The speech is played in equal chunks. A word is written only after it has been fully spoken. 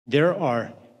There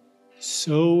are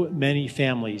so many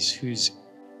families whose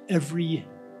every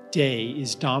day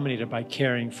is dominated by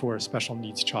caring for a special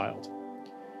needs child.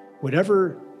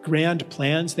 Whatever grand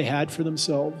plans they had for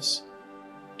themselves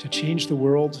to change the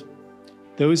world,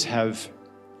 those have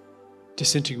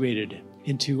disintegrated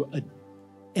into an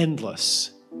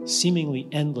endless, seemingly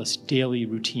endless daily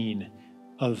routine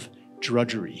of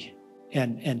drudgery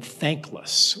and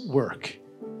thankless work,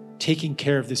 taking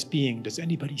care of this being. Does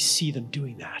anybody see them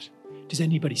doing that? Does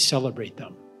anybody celebrate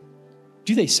them?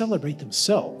 Do they celebrate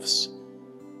themselves?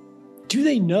 Do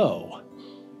they know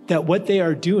that what they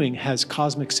are doing has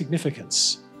cosmic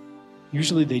significance?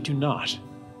 Usually they do not.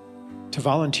 To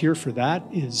volunteer for that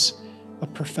is a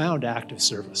profound act of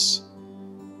service.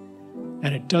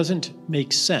 And it doesn't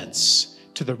make sense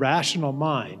to the rational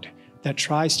mind that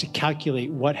tries to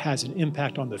calculate what has an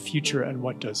impact on the future and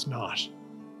what does not.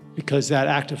 Because that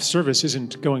act of service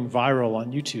isn't going viral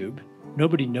on YouTube.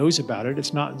 Nobody knows about it.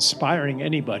 It's not inspiring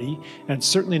anybody, and it's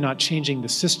certainly not changing the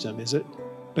system, is it?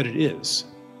 But it is.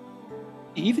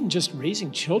 Even just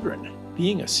raising children,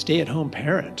 being a stay-at-home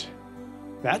parent,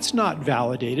 that's not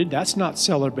validated, that's not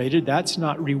celebrated, that's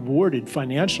not rewarded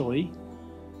financially.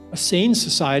 A sane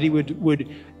society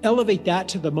would elevate that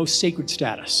to the most sacred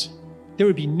status. There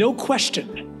would be no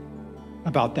question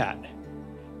about that.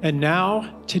 And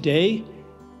now, today,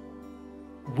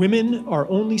 women are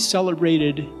only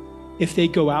celebrated if they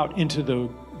go out into the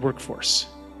workforce.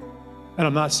 And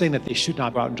I'm not saying that they should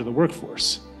not go out into the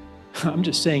workforce. I'm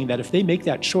just saying that if they make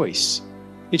that choice,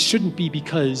 it shouldn't be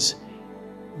because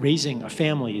raising a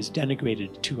family is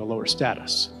denigrated to a lower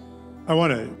status. I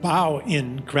want to bow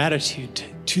in gratitude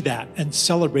to that and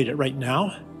celebrate it right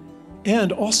now,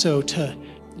 and also to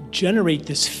generate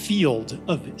this field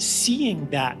of seeing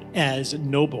that as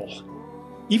noble,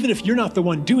 even if you're not the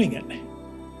one doing it,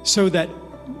 so that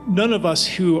none of us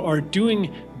who are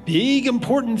doing big,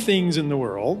 important things in the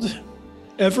world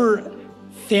ever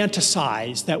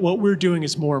fantasize that what we're doing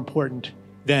is more important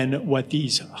than what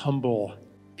these humble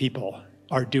people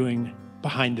are doing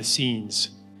behind the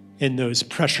scenes in those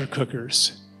pressure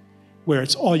cookers, where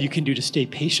it's all you can do to stay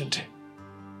patient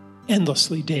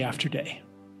endlessly day after day.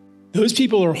 Those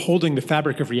people are holding the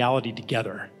fabric of reality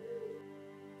together.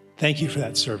 Thank you for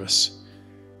that service.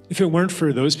 If it weren't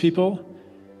for those people,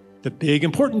 the big,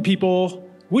 important people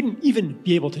wouldn't even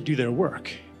be able to do their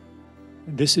work.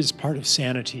 And this is part of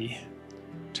sanity,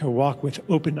 to walk with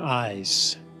open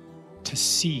eyes, to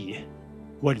see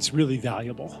what is really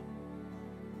valuable,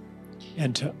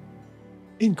 and to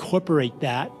incorporate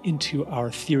that into our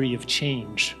theory of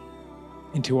change,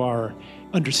 into our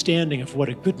understanding of what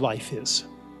a good life is.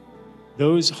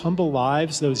 Those humble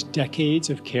lives, those decades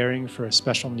of caring for a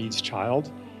special needs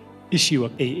child, issue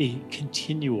a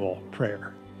continual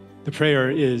prayer. The prayer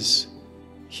is,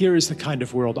 here is the kind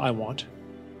of world I want.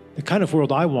 The kind of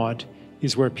world I want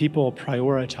is where people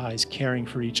prioritize caring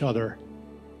for each other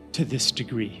to this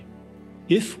degree.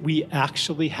 If we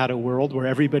actually had a world where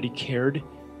everybody cared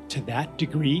to that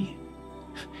degree,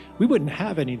 we wouldn't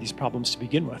have any of these problems to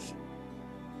begin with.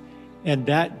 And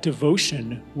that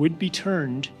devotion would be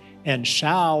turned and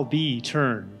shall be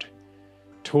turned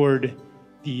toward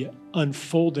the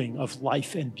unfolding of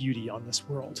life and beauty on this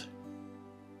world.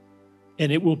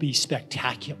 And it will be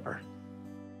spectacular.